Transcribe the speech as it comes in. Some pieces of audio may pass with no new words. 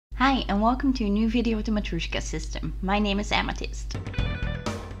Hi, and welcome to a new video of the Matryoshka system. My name is Amatist.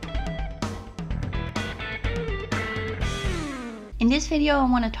 In this video, I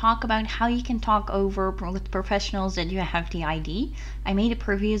want to talk about how you can talk over with professionals that you have the ID. I made a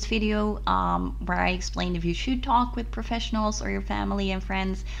previous video where I explained if you should talk with professionals or your family and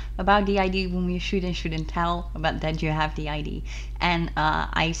friends about the ID, whom you should and shouldn't tell about that you have the ID. And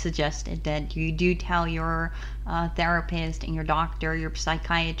I suggested that you do tell your therapist and your doctor, your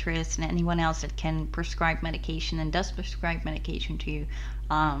psychiatrist, and anyone else that can prescribe medication and does prescribe medication to you,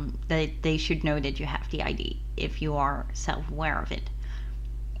 that they should know that you have the ID if you are self-aware of it,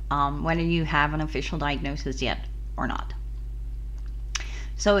 whether you have an official diagnosis yet or not.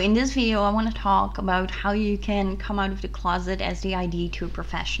 So in this video, I want to talk about how you can come out of the closet as the ID to a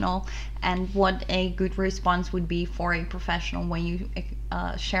professional and what a good response would be for a professional when you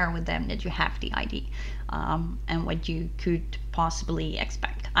share with them that you have the ID, and what you could possibly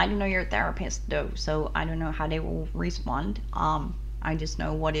expect. I don't know your therapist though, so I don't know how they will respond. I just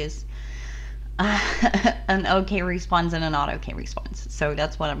know what is an okay response and a not okay response. So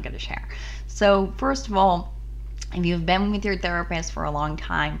that's what I'm going to share. So first of all, if you've been with your therapist for a long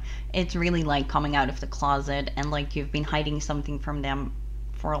time, it's really like coming out of the closet and like you've been hiding something from them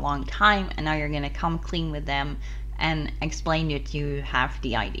for a long time, and now you're going to come clean with them and explain that you have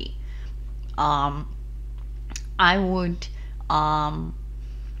the ID. I would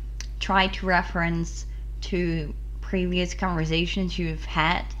try to reference to previous conversations you've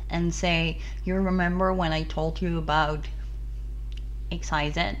had and say, you remember when I told you about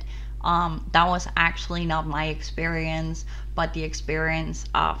XYZ? That was actually not my experience, but the experience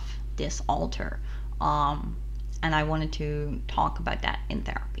of this alter. And I wanted to talk about that in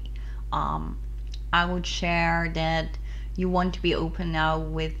therapy. I would share that you want to be open now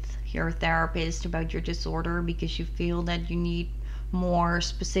with your therapist about your disorder because you feel that you need more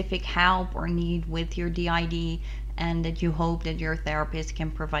specific help or need with your DID, and that you hope that your therapist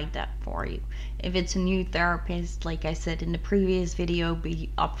can provide that for you. If it's a new therapist, like I said in the previous video, be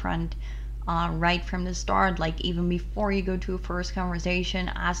upfront right from the start, like even before you go to a first conversation.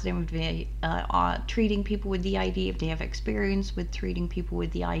 Ask them if they are treating people with DID, if they have experience with treating people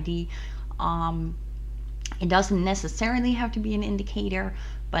with DID. It doesn't necessarily have to be an indicator,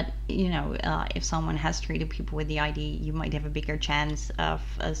 but you know, if someone has treated people with DID, you might have a bigger chance of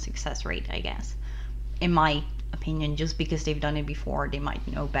a success rate, I guess, in my opinion. Just because they've done it before, they might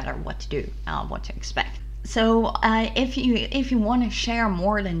know better what to do, what to expect. So if you want to share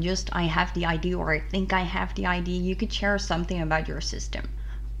more than just I have the ID or I think I have the ID, you could share something about your system.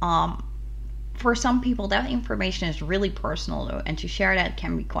 For some people, that information is really personal though, and to share that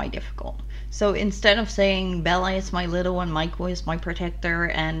can be quite difficult. So instead of saying Bella is my little one, Michael is my protector,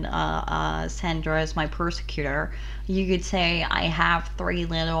 and Sandra is my persecutor, you could say I have 3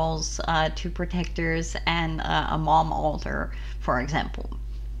 littles, 2 protectors, and a mom alter, for example,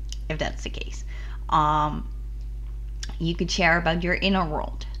 if that's the case. You could share about your inner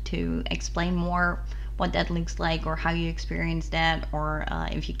world to explain more what that looks like, or how you experience that, or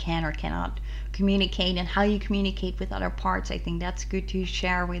if you can or cannot communicate and how you communicate with other parts. I think that's good to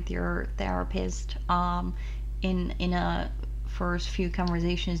share with your therapist in a first few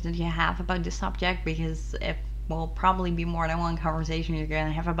conversations that you have about the subject, because it will probably be more than one conversation you're going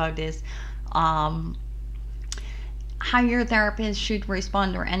to have about this. How your therapist should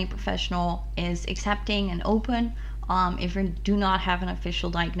respond, or any professional, is accepting and open. If you do not have an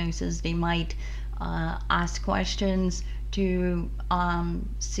official diagnosis, they might ask questions to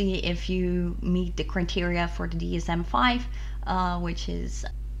see if you meet the criteria for the DSM-5, which is,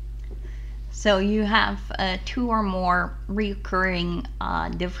 so you have 2 or more recurring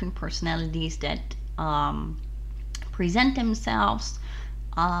different personalities that present themselves.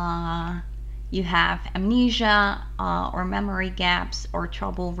 You have amnesia, or memory gaps, or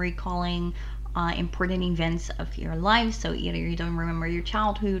trouble recalling important events of your life. So either you don't remember your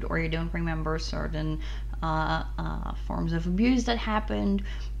childhood, or you don't remember certain forms of abuse that happened,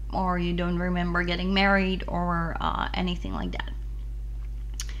 or you don't remember getting married, or anything like that.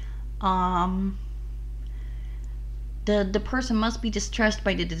 The person must be distressed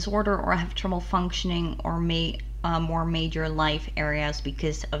by the disorder, or have trouble functioning, or more major life areas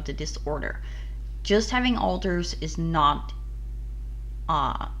because of the disorder. Just having alters is not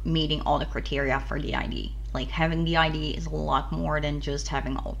meeting all the criteria for the ID. Like, having the ID is a lot more than just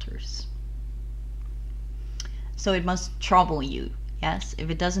having alters. So it must trouble you. Yes, if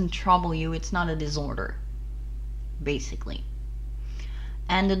it doesn't trouble you, it's not a disorder, basically.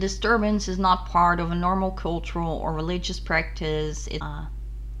 And the disturbance is not part of a normal cultural or religious practice.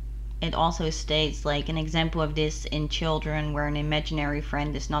 it also states like an example of this in children where an imaginary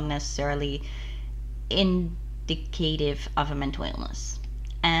friend is not necessarily indicative of a mental illness.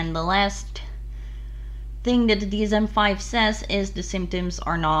 And the last thing that the DSM-5 says is the symptoms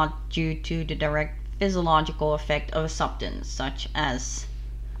are not due to the direct physiological effect of a substance such as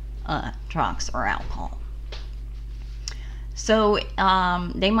drugs or alcohol. So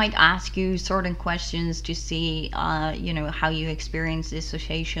they might ask you certain questions to see, how you experience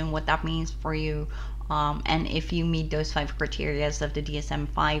dissociation, what that means for you, and if you meet those 5 criteria of the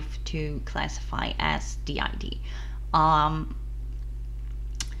DSM-5 to classify as DID.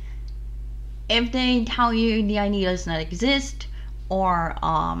 If they tell you DID does not exist, or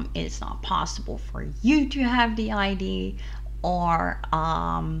it's not possible for you to have DID, or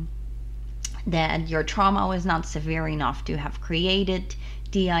that your trauma was not severe enough to have created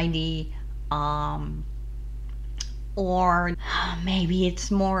DID, or maybe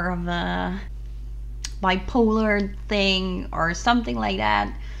it's more of a bipolar thing or something like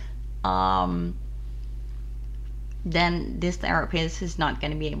that, then this therapist is not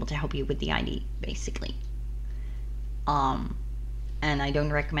going to be able to help you with DID, basically. And I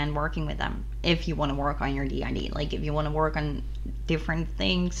don't recommend working with them if you want to work on your DID. Like, if you want to work on different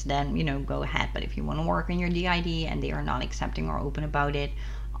things, then, go ahead. But if you want to work on your DID and they are not accepting or open about it,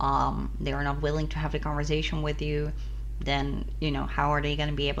 they are not willing to have a conversation with you, then, how are they going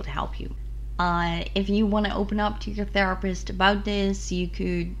to be able to help you? If you want to open up to your therapist about this, you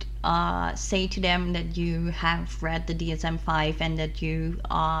could say to them that you have read the DSM-5 and that you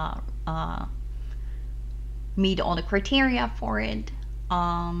meet all the criteria for it.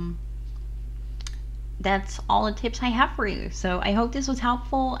 That's all the tips I have for you. So I hope this was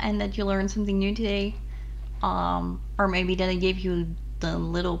helpful and that you learned something new today, or maybe that I gave you the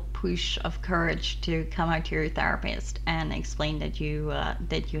little push of courage to come out to your therapist and explain that you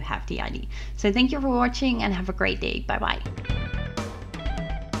have DID. So thank you for watching and have a great day. Bye bye.